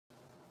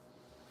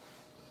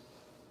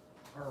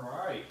All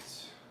right,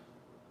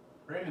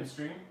 random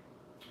stream.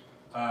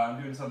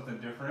 I'm doing something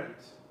different.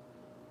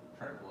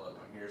 Try to pull up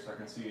on here so I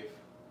can see if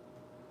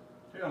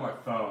it's on my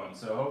phone.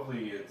 So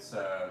hopefully it's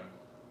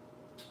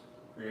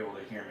you're able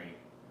to hear me.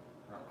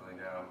 I don't really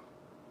know.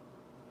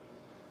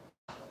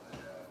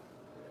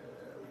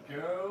 There we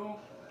go.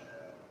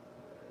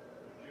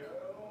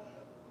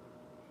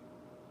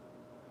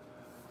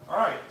 All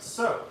right,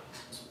 so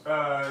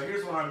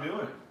here's what I'm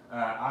doing.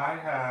 I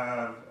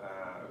have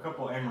a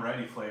couple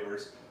Amoretti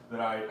flavors that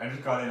I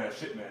just got in a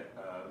shipment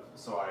of.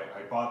 So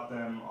I bought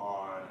them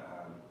on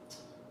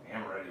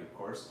Amoretti, of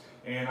course,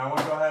 and I want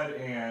to go ahead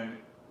and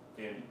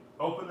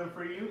open them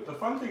for you. The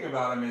fun thing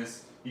about them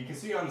is you can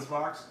see on this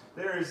box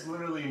there is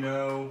literally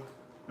no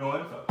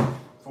info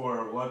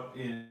for what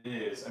it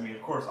is. I mean,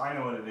 of course, I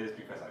know what it is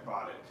because I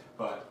bought it,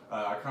 but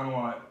I kind of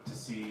want to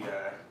see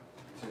to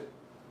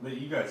let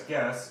you guys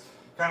guess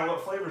kind of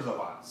what flavors I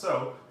bought.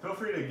 So feel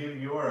free to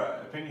give your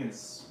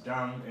opinions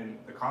down in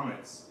the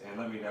comments and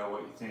let me know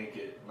what you think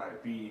it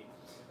might be.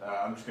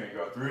 I'm just going to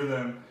go through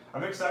them.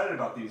 I'm excited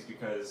about these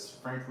because,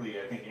 frankly,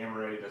 I think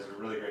Amoretti does a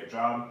really great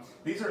job.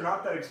 These are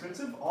not that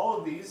expensive. All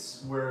of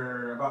these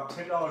were about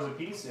 $10 a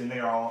piece, and they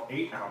are all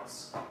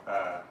 8-ounce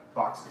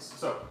boxes.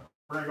 So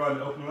we're going to go ahead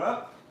and open them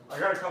up. I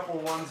got a couple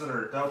of ones that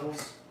are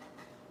doubles,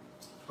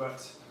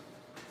 but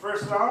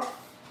first off,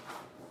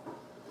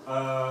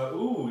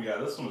 ooh, yeah,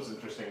 this one was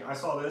interesting. I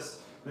saw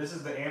this. This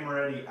is the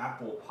Amoretti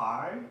apple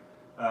pie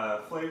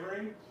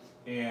flavoring,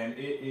 and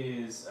it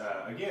is,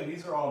 again,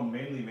 these are all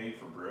mainly made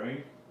for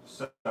brewing.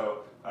 So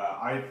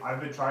I've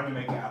been trying to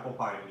make an apple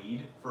pie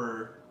mead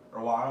for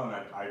a while, and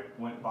I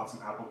went and bought some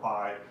apple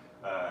pie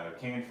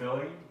can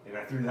filling, and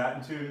I threw that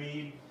into a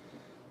mead.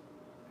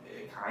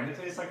 It kind of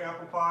tastes like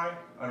apple pie.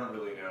 I don't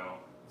really know.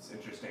 It's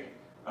interesting.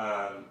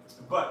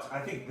 But I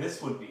think this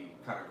would be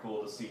kind of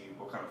cool to see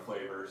what kind of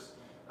flavors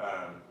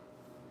I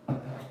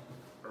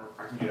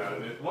can get out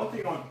of it. One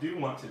thing I do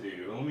want to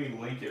do, let me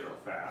link it real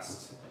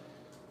fast.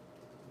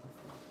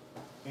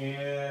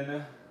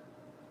 And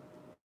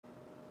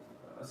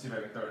let's see if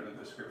I can throw it in the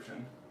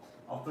description.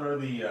 I'll throw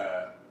the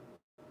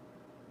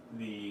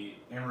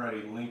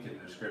Amoretti link in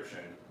the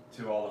description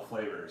to all the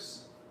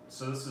flavors.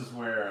 So this is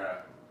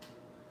where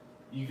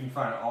you can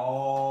find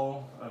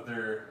all of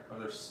their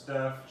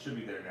stuff. Should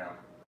be there now.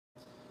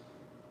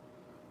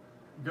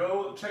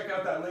 Go check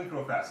out that link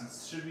real fast. It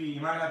should be.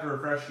 You might have to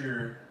refresh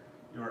your.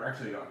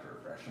 Actually, you don't have to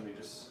refresh. Let me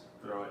just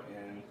throw it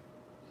in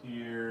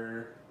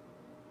here.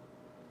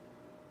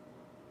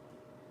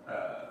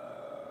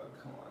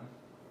 Come on.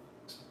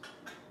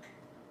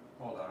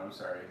 Hold on. I'm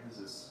sorry.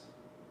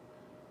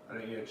 I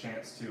didn't get a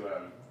chance to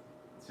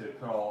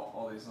put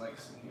all these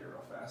links in here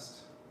real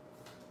fast.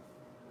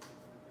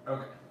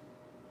 Okay.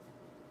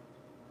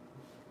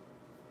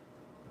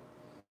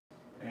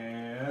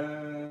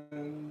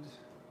 And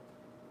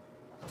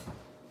let's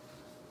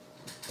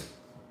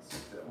see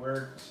if that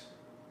worked.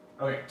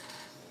 Okay.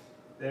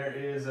 There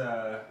is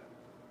a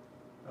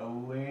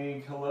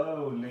link.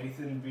 Hello,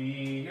 Nathan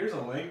B. Here's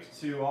a link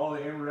to all the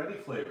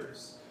Amoretti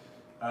flavors,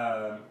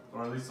 or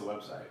at least the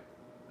website.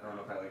 I don't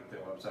know if I linked the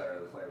website or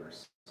the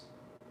flavors.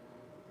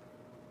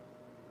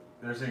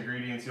 There's the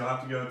ingredients. You'll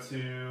have to go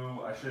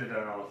to. I should have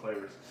done all the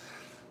flavors.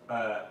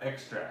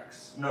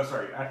 Extracts. No,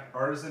 sorry.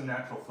 Artisan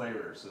Natural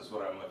Flavors is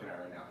what I'm looking at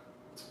right now.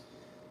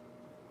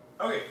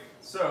 Okay,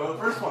 so the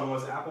first one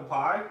was apple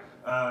pie.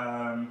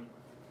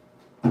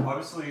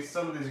 Obviously,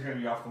 some of these are going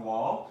to be off the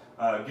wall.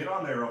 Get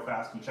on there real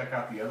fast and check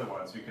out the other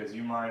ones because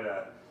you might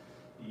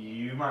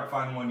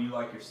find one you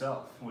like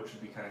yourself, which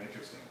would be kind of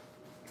interesting.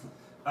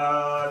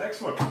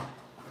 Next one.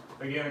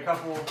 Again, a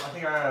couple. I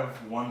think I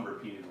have one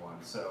repeated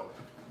one, so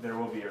there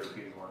will be a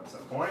repeated one at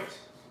some point.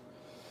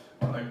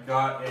 I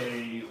got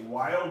a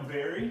wild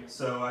berry,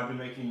 so I've been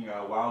making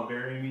wild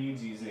berry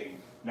meads using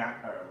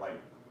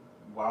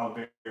wild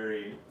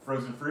berry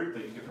frozen fruit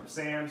that you get from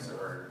Sam's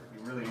or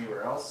really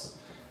anywhere else.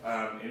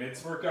 And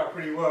it's worked out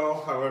pretty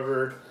well.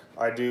 However,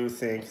 I do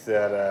think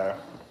that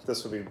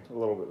this will be a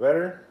little bit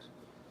better.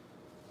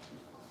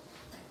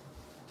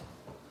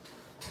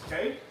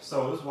 Okay,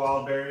 so this is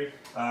wild berry.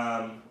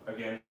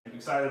 Again,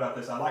 excited about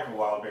this. I like a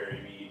wild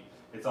berry mead.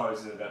 It's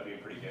always ended up being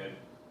pretty good.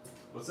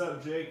 What's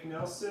up, Jake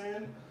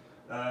Nelson?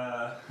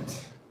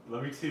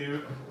 Love you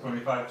too.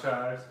 25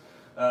 chives.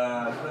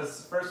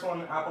 This first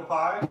one, apple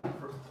pie.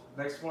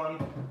 Next one,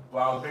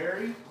 wild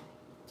berry.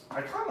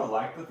 I kind of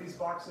like that these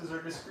boxes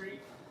are discreet.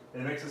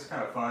 It makes this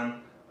kind of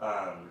fun,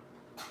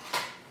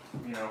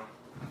 you know.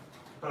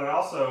 But it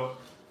also,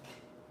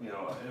 you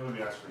know, it would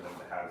be nice for them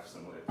to have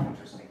some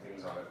interesting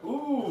things on it.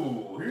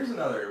 Ooh, here's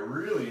another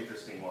really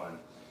interesting one.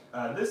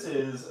 This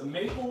is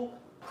maple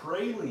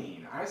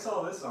praline. I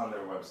saw this on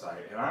their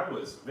website, and I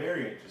was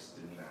very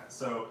interested in that.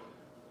 So,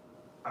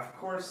 of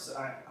course,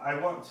 I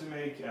want to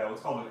make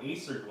what's called an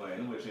Acer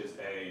blend, which is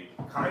a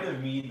kind of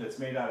mead that's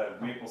made out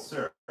of maple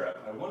syrup.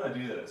 I want to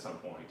do that at some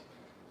point.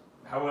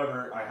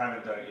 However, I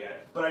haven't done it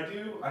yet. But I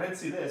did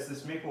see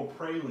this maple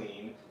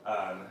praline,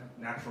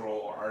 natural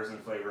or artisan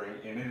flavoring,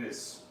 and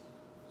it's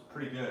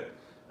pretty good.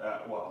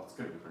 Well, it's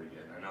going to be pretty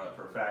good. I know that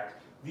for a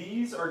fact.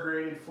 These are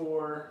graded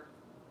for,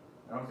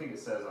 I don't think it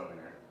says on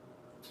there,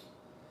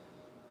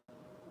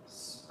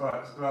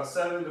 about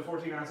 7 to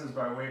 14 ounces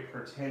by weight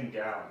per 10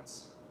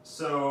 gallons.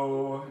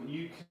 So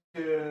you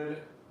could,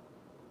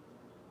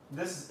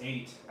 this is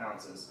 8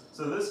 ounces.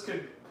 So this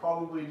could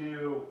probably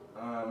do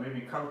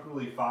maybe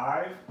comfortably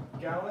 5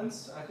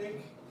 gallons, I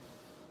think.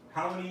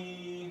 How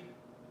many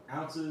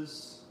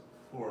ounces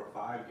for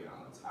 5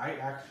 gallons? I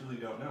actually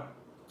don't know.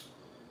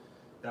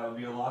 That would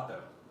be a lot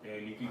though.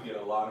 And you could get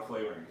a lot of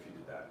flavoring if you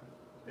did that.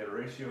 They have a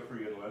ratio for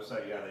you on the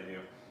website? Yeah, they do.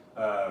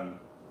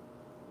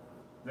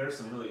 There's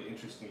some really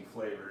interesting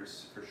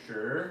flavors for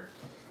sure.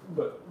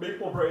 But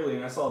maple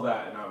praline, I saw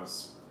that and I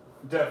was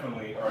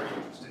definitely already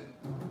interested.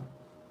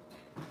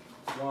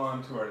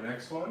 On to our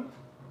next one.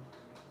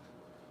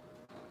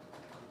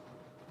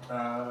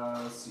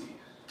 Let's see.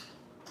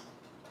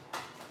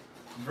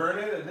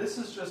 Vernon, this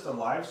is just a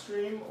live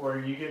stream where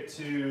you get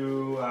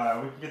to,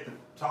 we can get to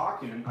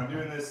talk, and I'm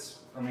doing this,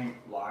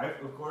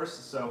 live, of course,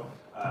 so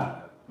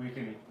we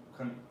can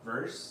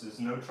converse. There's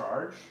no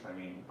charge,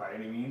 by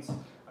any means.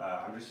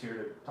 I'm just here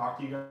to talk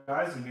to you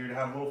guys. I'm here to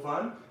have a little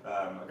fun.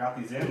 I got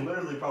these in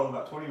literally probably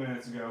about 20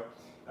 minutes ago.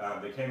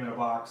 They came in a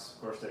box.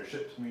 Of course, they're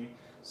shipped to me,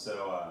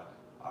 so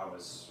I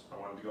wanted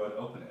to go ahead and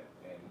open it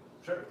and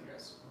share it with you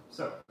guys.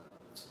 So.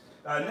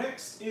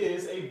 Next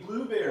is a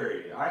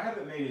blueberry. I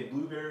haven't made a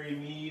blueberry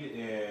mead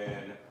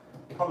in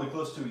probably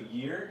close to a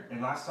year,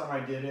 and last time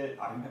I did it,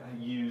 I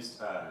used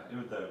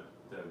the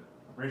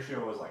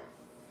ratio was like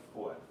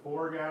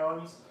 4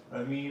 gallons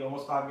of mead,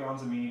 almost 5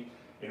 gallons of mead,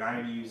 and I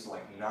had to use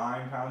like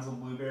 9 pounds of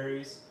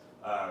blueberries.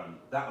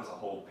 That was a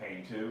whole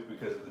pain too,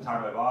 because at the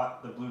time I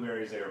bought the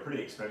blueberries, they were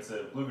pretty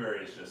expensive.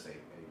 Blueberry is just a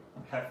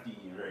hefty,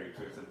 very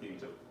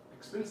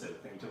expensive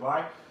thing to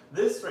buy.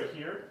 This right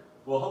here.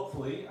 Well,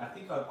 hopefully, I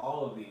think on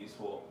all of these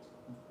will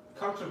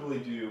comfortably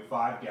do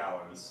 5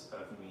 gallons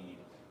of mead.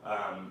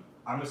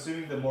 I'm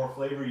assuming the more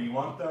flavor you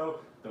want, though,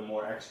 the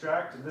more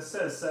extract. This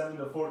says 7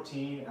 to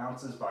 14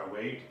 ounces by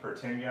weight per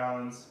 10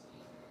 gallons.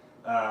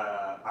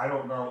 I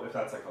don't know if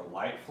that's like a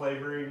light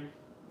flavoring.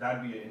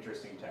 That'd be an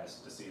interesting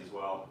test to see as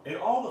well. And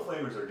all the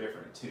flavors are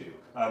different, too.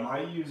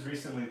 I used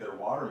recently their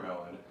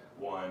watermelon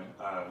one,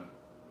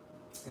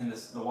 and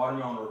the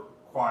watermelon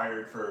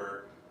required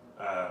for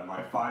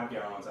my 5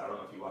 gallons, I don't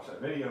know if you watched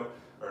that video,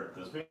 or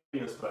those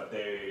videos, but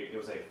it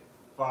was a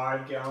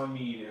 5-gallon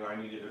mead, and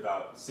I needed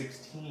about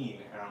 16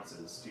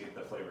 ounces to get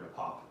the flavor to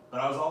pop. But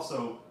I was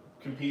also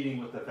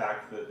competing with the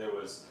fact that there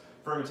was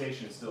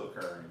fermentation still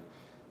occurring.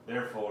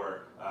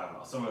 Therefore,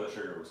 some of the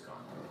sugar was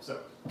gone.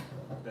 So,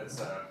 that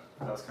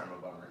was kind of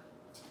a bummer.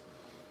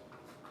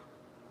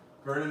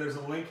 Vernon, there's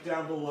a link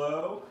down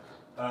below.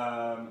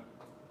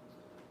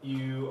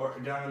 You are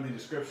down in the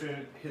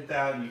description. Hit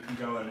that, and you can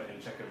go and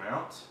check them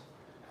out.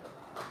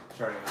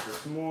 Trying to answer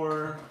some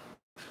more.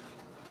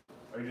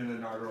 Are you doing the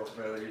inaugural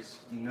failures?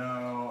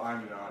 No,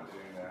 I'm not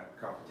doing that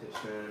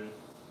competition.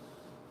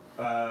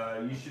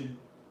 You should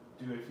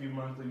do a few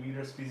monthly mead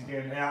recipes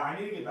again. Yeah, I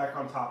need to get back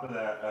on top of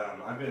that.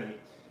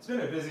 It's been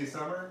a busy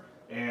summer,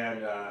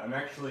 and I'm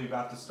actually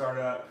about to start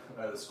up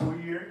the school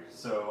year,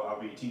 so I'll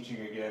be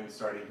teaching again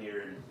starting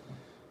here in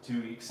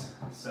 2 weeks.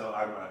 So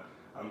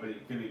I'm going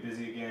to be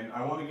busy again.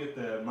 I want to get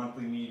the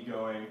monthly mead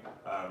going.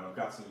 I've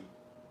got some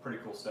pretty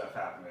cool stuff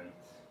happening.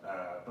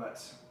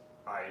 But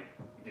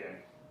again,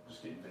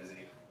 just getting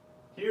busy.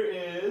 Here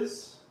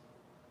is,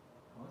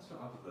 what's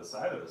off to the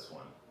side of this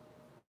one?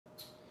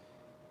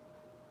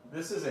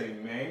 This is a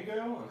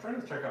mango. I'm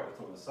trying to check out what's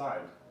on the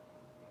side.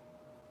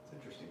 It's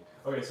interesting.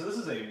 Okay, so this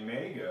is a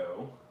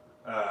mango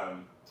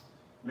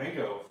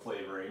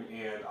flavoring,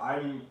 and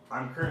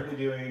I'm currently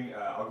doing,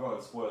 I'll go ahead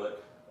and spoil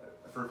it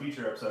for a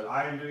future episode.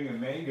 I am doing a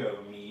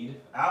mango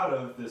mead out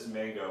of this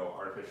mango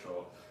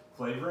artificial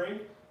flavoring.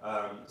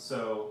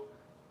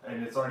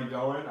 And it's already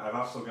going. I've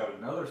also got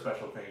another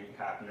special thing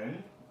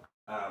happening.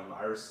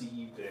 I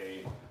received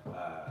a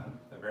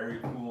very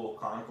cool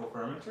conical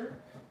fermenter,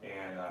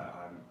 and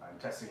I'm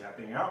testing that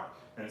thing out.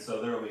 And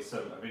so there will be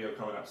a video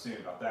coming up soon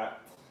about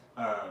that.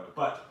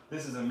 But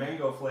this is a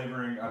mango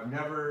flavoring. I've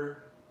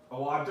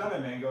done a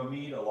mango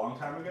mead a long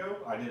time ago.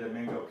 I did a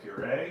mango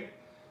puree,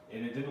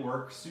 and it didn't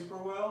work super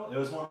well. It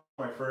was one of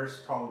my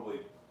first probably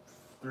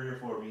 3 or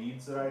 4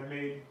 meads that I'd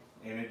made,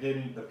 and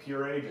the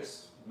puree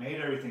just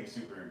made everything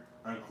super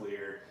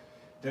unclear,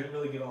 didn't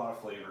really get a lot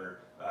of flavor,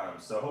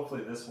 so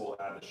hopefully this will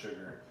add the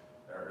sugar,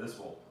 or this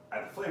will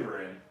add the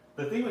flavor in.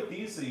 The thing with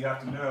these that you have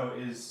to know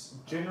is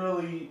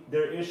generally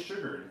there is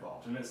sugar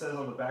involved, and it says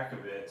on the back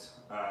of it,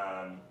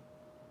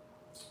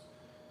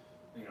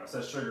 it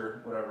says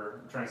sugar, whatever.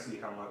 I'm trying to see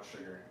how much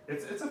sugar.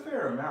 It's a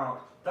fair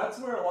amount. That's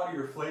where a lot of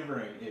your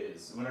flavoring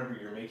is whenever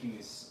you're making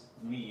these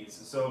meads.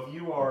 So if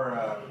you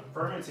are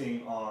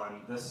fermenting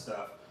on this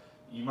stuff,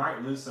 you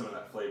might lose some of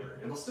that flavor.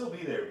 It'll still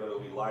be there, but it'll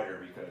be lighter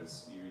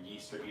because your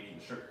yeast are eating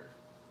the sugar.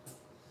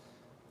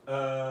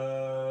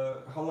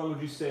 How long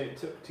would you say it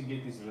took to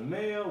get these in the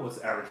mail? What's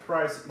the average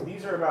price?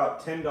 These are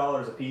about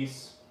 $10 a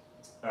piece,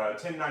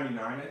 $10.99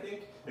 I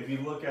think. If you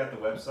look at the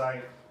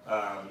website,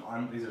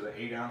 These are the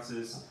 8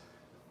 ounces.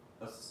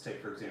 Let's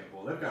take, for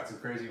example, they've got some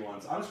crazy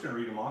ones. I'm just going to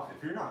read them off.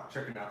 If you're not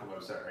checking out the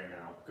website right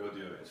now, go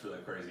do it. It's really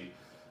crazy.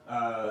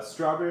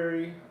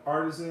 Strawberry,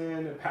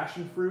 artisan,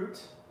 passion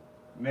fruit,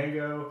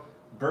 mango,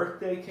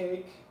 birthday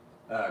cake,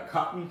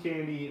 cotton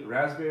candy,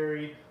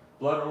 raspberry,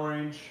 blood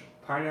orange,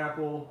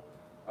 pineapple,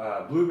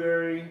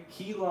 blueberry,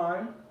 key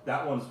lime.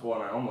 That one's one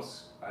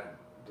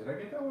did I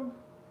get that one?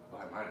 Oh,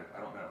 I might have,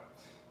 I don't know.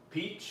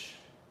 Peach,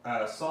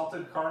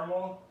 salted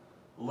caramel,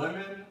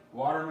 lemon,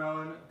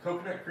 watermelon,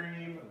 coconut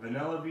cream,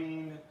 vanilla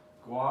bean,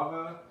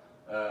 guava,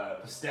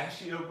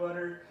 pistachio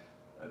butter,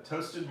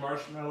 toasted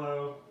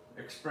marshmallow,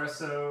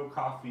 espresso,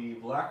 coffee,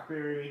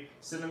 blackberry,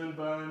 cinnamon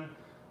bun,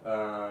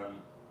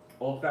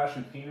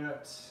 old-fashioned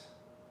peanuts,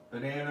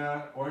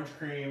 banana, orange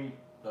cream.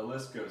 The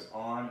list goes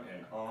on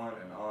and on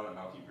and on, and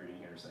I'll keep reading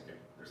here in a second.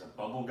 There's a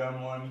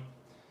bubblegum one.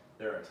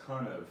 There are a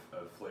ton of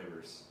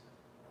flavors.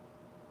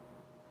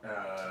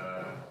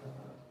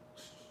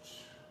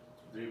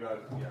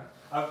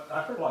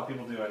 I've heard a lot of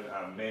people doing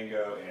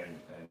mango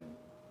and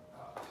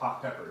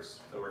hot peppers.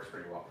 That works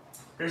pretty well.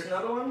 Here's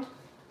another one.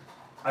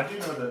 I do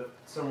know that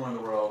somewhere in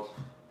the world,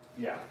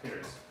 yeah, here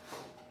it is.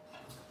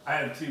 I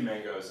had 2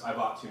 mangoes. I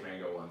bought 2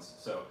 mango ones,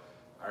 so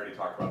I already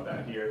talked about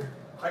that here.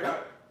 I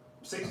got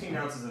 16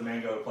 ounces of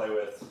mango to play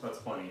with. That's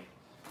plenty.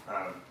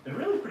 And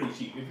really pretty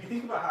cheap. If you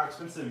think about how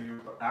expensive your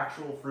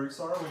actual fruits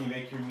are when you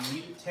make your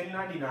mead,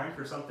 $10.99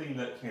 for something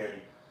that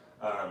can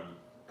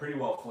pretty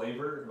well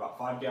flavor about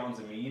 5 gallons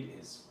of mead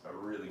is a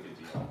really good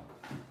deal.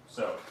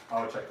 So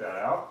I would check that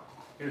out.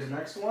 Here's the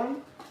next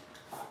one.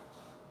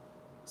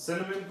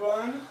 Cinnamon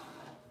bun.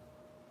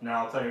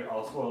 Now I'll tell you,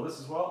 I'll spoil this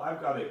as well. I've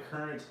got a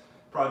current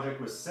project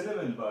with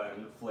cinnamon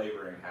bun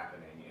flavoring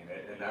happening in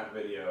it, and that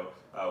video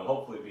will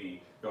hopefully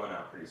be going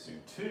out pretty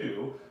soon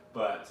too.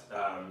 But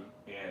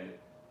and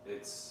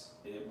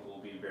it will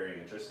be very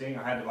interesting.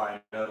 I had to buy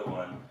another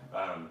one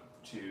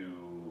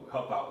to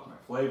help out with my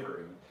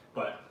flavoring.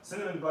 But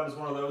cinnamon bun is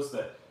one of those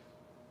that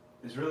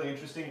is really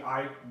interesting.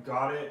 I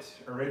got it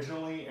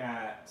originally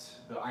at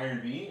the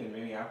Iron Bee in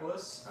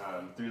Minneapolis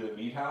through the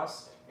Mead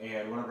house,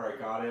 and whenever I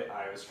got it,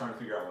 I was trying to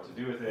figure out what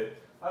to do with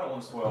it. I don't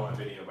want to spoil my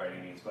video by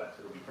any means, but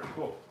it'll be pretty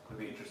cool. It'll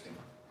be interesting.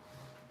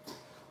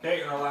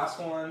 Okay, and our last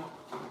one.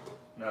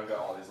 Now I've got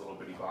all these little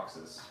bitty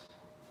boxes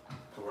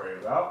to worry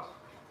about.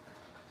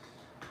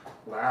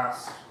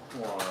 Last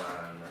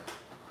one.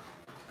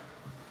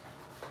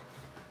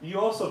 You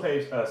also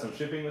pay some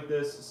shipping with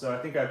this, so I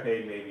think I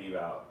paid maybe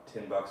about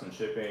 $10 in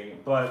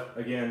shipping. But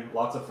again,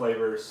 lots of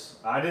flavors.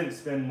 I didn't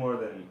spend more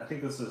than, I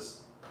think this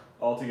is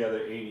altogether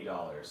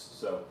 $80,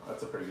 so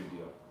that's a pretty good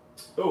deal.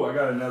 Oh, I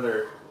got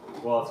another,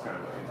 well, it's kind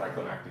of an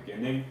anticlimactic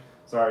ending.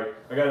 Sorry,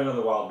 I got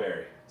another wild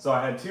berry. So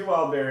I had 2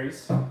 wild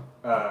berries,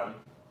 and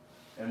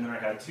then I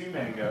had 2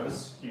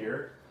 mangoes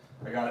here.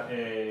 I got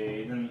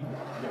a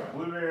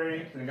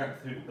blueberry, then I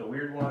got the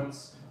weird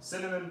ones,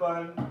 cinnamon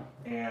bun,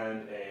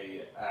 and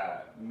a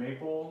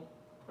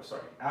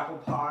apple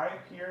pie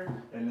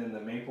here, and then the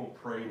maple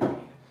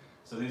praline.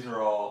 So these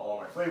are all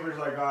my flavors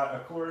I got.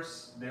 Of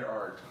course, there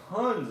are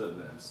tons of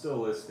them still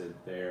listed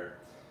there.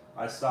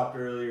 I stopped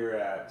earlier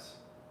at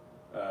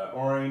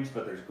orange,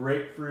 but there's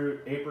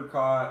grapefruit,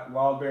 apricot,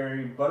 wild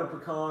berry, butter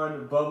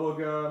pecan,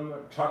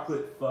 bubblegum,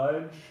 chocolate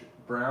fudge,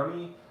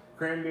 brownie,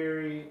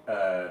 cranberry,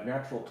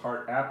 natural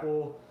tart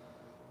apple,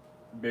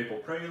 maple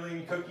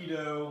praline, cookie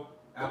dough,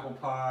 apple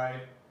pie,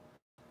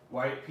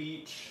 white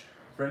peach,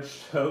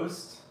 French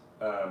toast,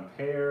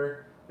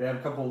 pear. They have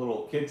a couple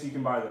little kits you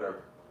can buy that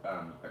are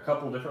a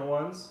couple different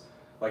ones.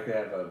 Like they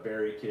have a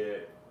berry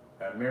kit,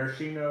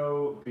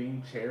 maraschino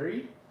bean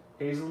cherry,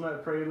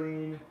 hazelnut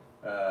praline,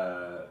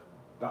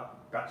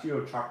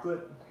 Baccio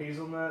chocolate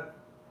hazelnut,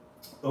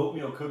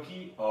 oatmeal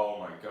cookie. Oh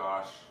my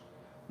gosh.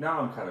 Now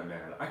I'm kind of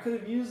mad. I could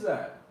have used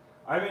that.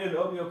 I made an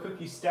oatmeal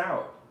cookie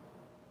stout.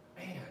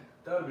 Man,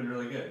 that would have been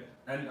really good.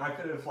 And I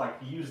could have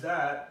used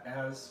that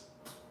as,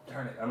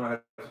 darn it, I'm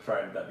gonna have to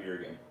try that beer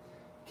again.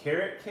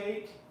 Carrot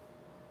cake.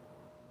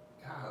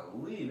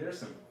 Golly, there's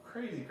some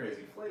crazy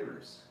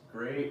flavors.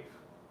 Grape,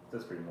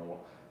 that's pretty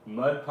normal.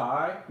 Mud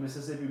pie,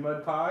 Mississippi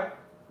mud pie,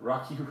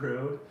 Rocky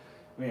Road.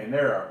 Man,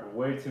 there are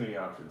way too many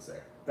options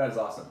there. That is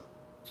awesome.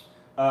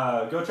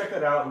 Go check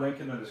that out. Link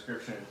in the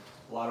description.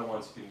 A lot of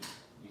ones you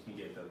can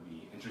get that would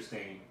be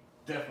interesting.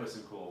 Definitely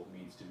some cool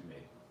meads to be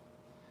made.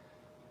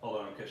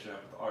 Hold on, I'm catching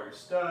up with all your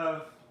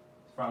stuff.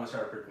 Finally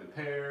started prickly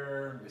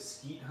pear,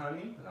 mesquite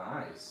honey.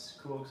 Nice.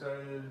 Cool,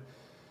 excited.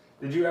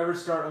 Did you ever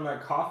start on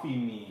that coffee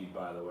mead,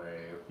 by the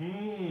way?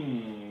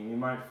 You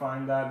might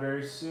find that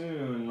very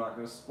soon. Not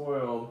gonna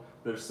spoil.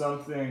 There's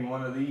something,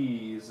 one of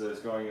these,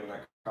 that's going in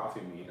that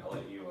coffee mead. I'll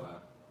let you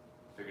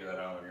figure that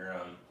out on your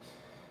own.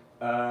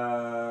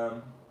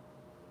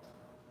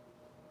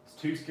 It's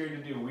too scared to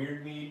do a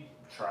weird mead?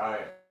 Try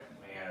it,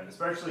 man.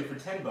 Especially for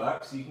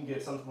 $10, you can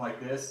get something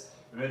like this.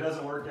 If it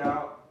doesn't work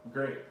out,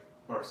 great.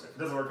 Or if it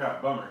doesn't work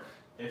out, bummer.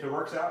 If it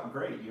works out,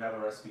 great. You have a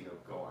recipe to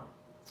go on.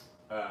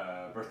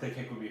 Birthday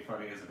cake would be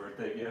funny as a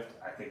birthday gift.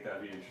 I think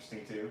that'd be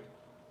interesting too.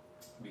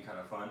 It'd be kind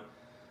of fun.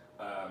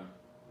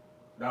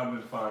 that would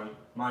have been fun.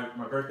 My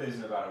birthday's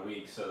in about a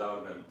week, so that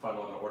would have been fun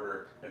one to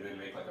order and then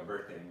make like a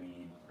birthday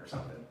mead or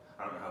something.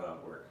 I don't know how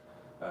that would work.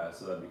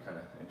 So that'd be kind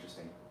of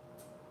interesting.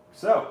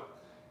 So,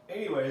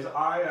 anyways,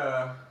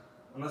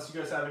 unless you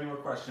guys have any more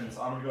questions,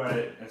 I'm going to go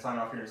ahead and sign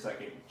off here in a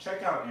second.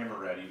 Check out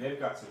Amoretti. They've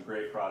got some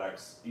great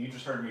products. You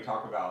just heard me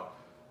talk about,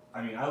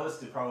 I mean, I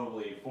listed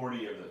probably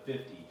 40 of the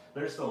 50.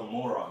 There's still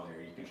more on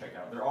there you can check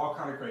out. They're all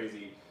kind of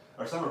crazy,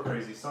 or some are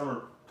crazy, some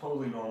are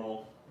totally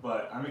normal,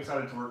 but I'm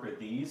excited to work with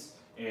these,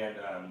 and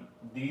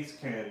these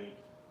can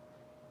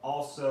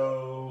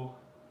also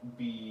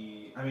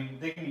be, I mean,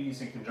 they can be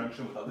used in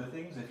conjunction with other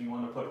things if you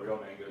want to put real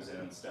mangoes in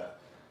and stuff.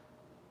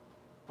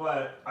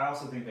 But I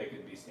also think they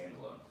could be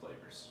standalone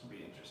flavors. It'd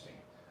be interesting.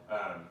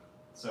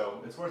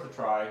 So it's worth a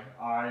try.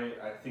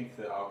 I think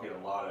that I'll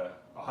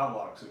have a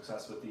lot of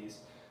success with these,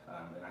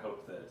 and I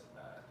hope that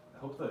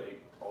they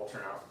all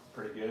turn out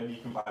pretty good.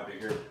 You can buy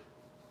bigger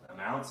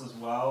amounts as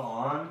well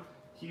on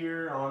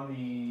here on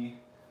the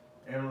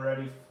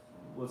Amoretti.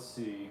 Let's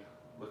see,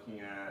 looking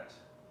at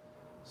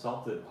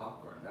salted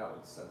popcorn.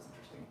 That's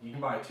interesting. You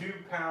can buy a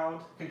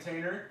 2-pound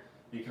container.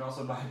 You can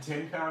also buy a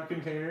 10-pound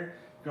container.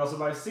 You can also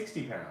buy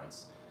 60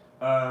 pounds.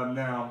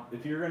 Now,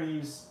 if you're going to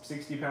use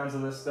 60 pounds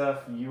of this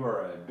stuff, you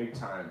are a big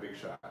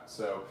shot.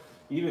 So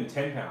even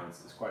 10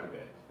 pounds is quite a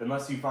bit,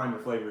 unless you find a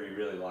flavor you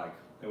really like,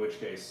 in which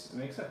case it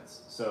makes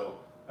sense. So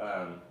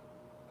I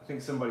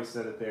think somebody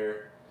said it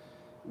there.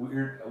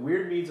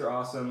 Weird meads are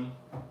awesome.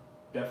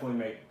 Definitely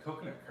make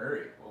coconut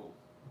curry. Whoa,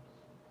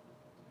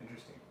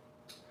 interesting.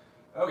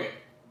 Okay,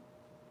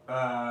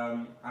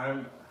 I'm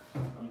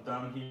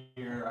done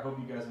here. I hope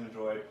you guys have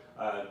enjoyed.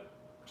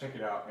 Check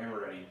it out,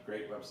 Amoretti,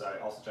 great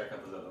website. Also check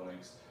out those other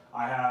links.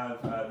 I have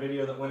a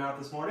video that went out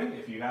this morning.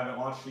 If you haven't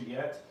watched it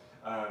yet,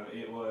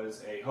 it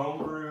was a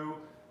homebrew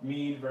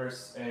mead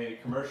versus a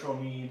commercial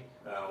mead,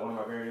 one of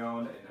my very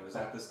own, and it was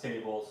at this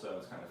table, so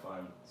it's kind of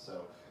fun.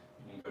 So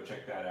you can go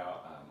check that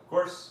out. Of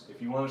course,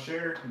 if you want to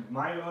share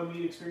my own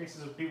mead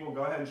experiences with people,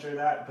 go ahead and share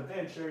that, but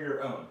then share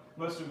your own.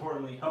 Most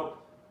importantly,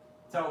 help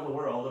tell the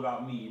world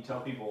about mead, tell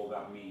people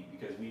about mead,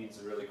 because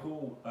mead's a really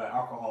cool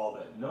alcohol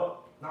that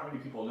not many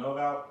people know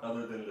about,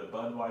 other than the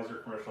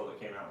Budweiser commercial that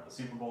came out at the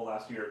Super Bowl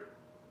last year.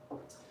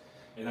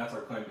 And that's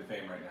our claim to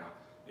fame right now,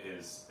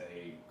 is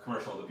a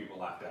commercial that people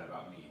laughed at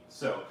about mead.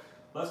 So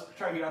let's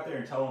try to get out there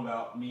and tell them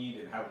about mead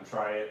and have them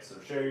try it. So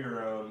share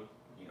your own,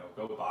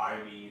 go buy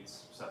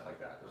meads, stuff like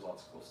that. There's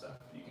lots of cool stuff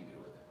you can do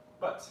with it.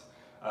 But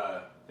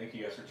thank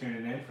you guys for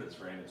tuning in for this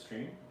random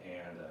stream,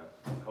 and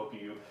I hope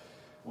you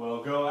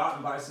will go out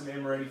and buy some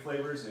Amoretti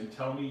flavors and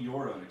tell me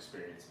your own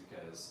experience,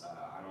 because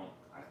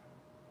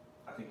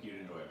I think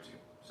you'd enjoy it too.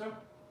 So,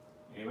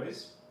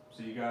 anyways,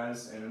 see you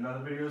guys in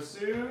another video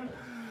soon.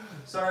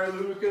 Sorry,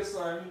 Lucas,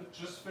 I'm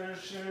just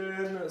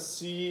finishing.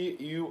 See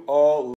you all